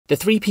The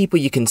three people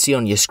you can see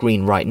on your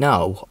screen right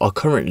now are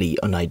currently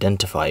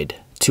unidentified.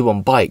 Two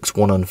on bikes,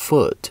 one on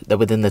foot. They're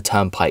within the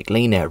Turnpike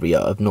Lane area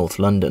of North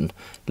London,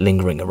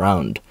 lingering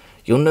around.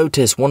 You'll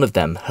notice one of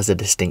them has a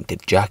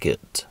distinctive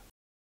jacket.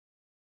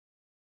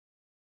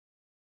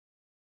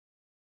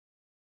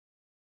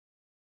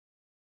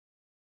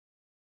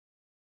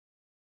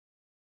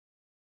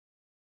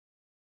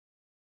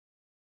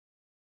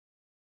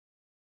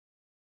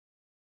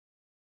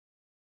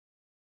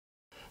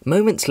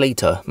 Moments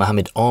later,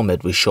 Mohamed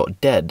Ahmed was shot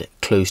dead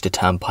close to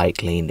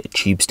Turnpike Lane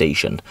tube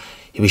station.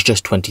 He was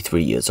just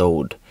 23 years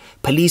old.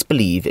 Police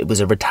believe it was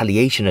a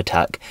retaliation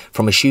attack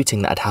from a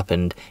shooting that had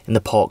happened in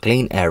the Park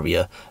Lane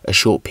area a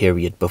short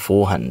period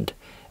beforehand.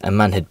 A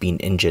man had been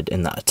injured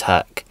in that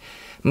attack.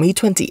 May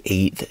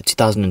 28,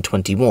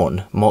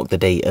 2021 marked the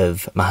day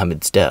of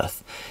Mohamed's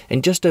death,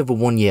 and just over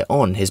 1 year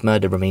on, his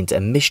murder remains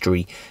a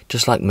mystery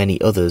just like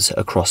many others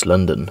across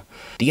London.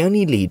 The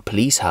only lead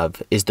police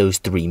have is those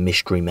three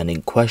mystery men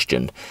in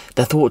question.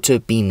 They're thought to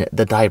have been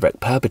the direct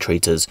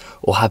perpetrators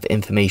or have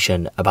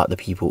information about the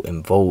people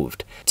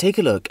involved. Take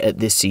a look at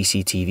this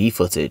CCTV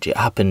footage. It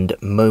happened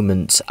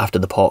moments after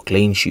the Park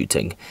Lane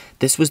shooting.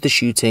 This was the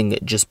shooting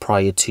just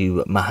prior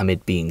to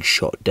Mohamed being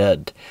shot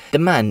dead. The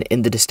man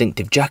in the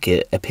distinctive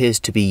jacket appears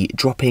to be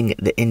dropping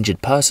the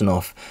injured person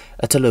off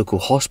at a local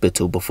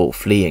hospital before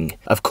fleeing.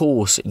 Of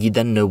course, you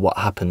then know what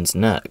happens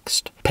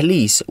next.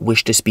 Police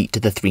wish to speak to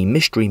the three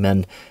mystery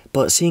men,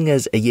 but seeing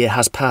as a year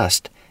has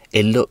passed,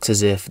 it looks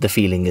as if the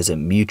feeling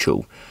isn't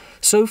mutual.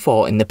 So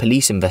far in the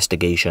police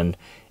investigation,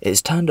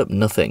 it's turned up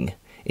nothing.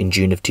 In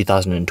June of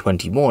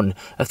 2021,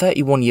 a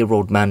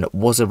 31-year-old man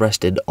was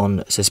arrested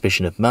on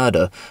suspicion of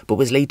murder, but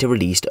was later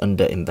released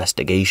under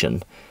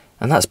investigation.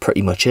 And that's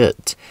pretty much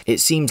it.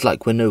 It seems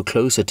like we're no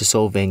closer to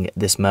solving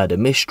this murder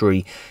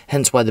mystery,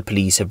 hence why the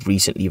police have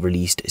recently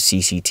released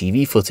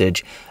CCTV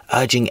footage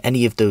urging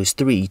any of those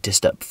three to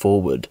step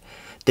forward.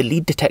 The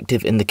lead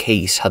detective in the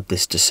case had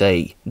this to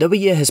say: "Though a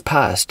year has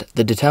passed,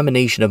 the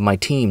determination of my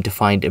team to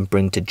find and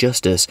bring to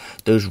justice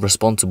those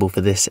responsible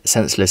for this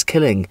senseless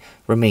killing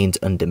remains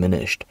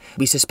undiminished.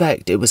 We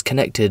suspect it was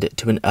connected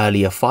to an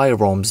earlier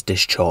firearms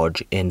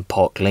discharge in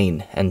Park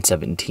Lane,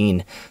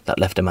 N17, that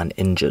left a man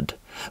injured.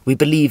 We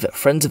believe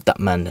friends of that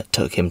man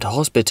took him to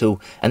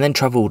hospital and then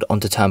travelled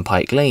onto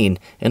Turnpike Lane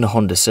in a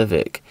Honda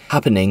Civic,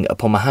 happening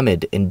upon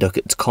Mohamed in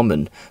Duckett's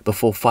Common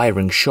before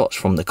firing shots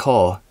from the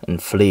car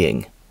and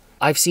fleeing.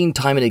 I've seen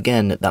time and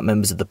again that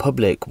members of the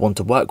public want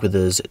to work with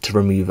us to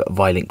remove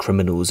violent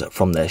criminals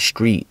from their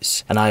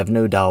streets, and I have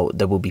no doubt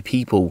there will be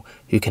people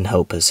who can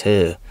help us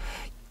here."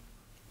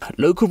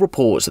 Local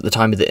reports at the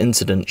time of the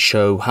incident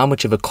show how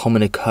much of a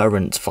common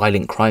occurrence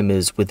violent crime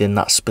is within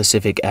that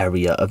specific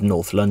area of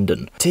North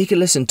London. Take a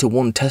listen to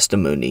one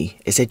testimony.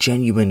 It's a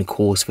genuine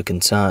cause for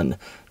concern.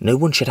 No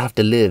one should have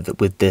to live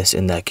with this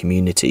in their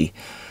community.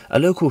 A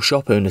local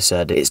shop owner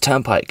said, "It's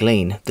Turnpike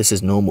Lane, this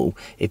is normal.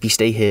 If you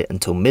stay here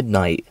until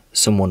midnight,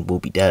 someone will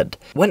be dead."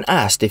 When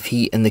asked if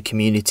he and the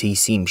community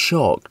seem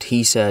shocked,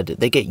 he said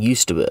they get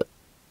used to it.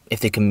 If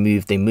they can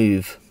move, they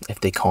move.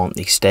 If they can't,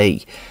 they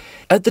stay.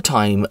 At the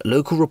time,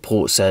 local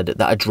reports said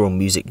that a drone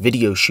music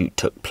video shoot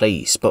took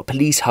place, but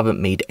police haven't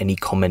made any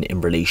comment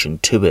in relation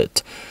to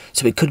it,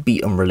 so it could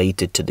be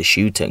unrelated to the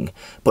shooting.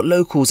 But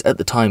locals at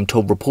the time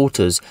told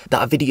reporters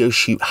that a video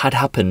shoot had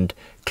happened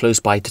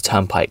close by to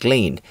Turnpike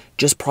Lane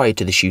just prior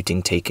to the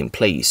shooting taking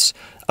place,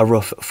 a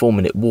rough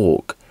 4-minute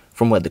walk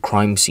from where the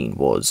crime scene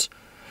was.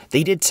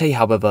 They did say,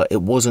 however,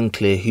 it was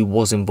unclear who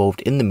was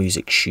involved in the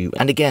music shoot,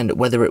 and again,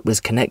 whether it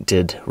was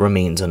connected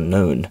remains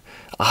unknown.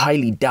 I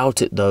highly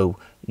doubt it though,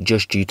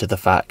 just due to the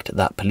fact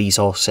that police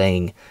are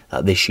saying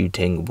that this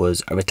shooting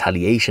was a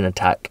retaliation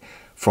attack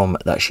from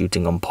that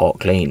shooting on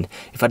Park Lane.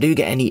 If I do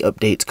get any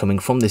updates coming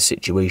from this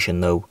situation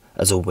though,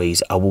 as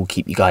always, I will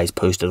keep you guys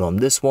posted on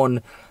this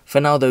one. For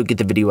now though, give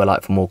the video a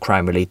like for more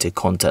crime related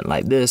content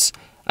like this,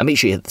 and make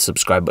sure you hit the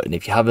subscribe button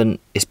if you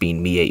haven't. It's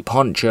been me,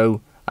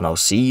 Huncho, and I'll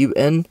see you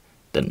in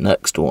the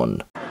next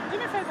one.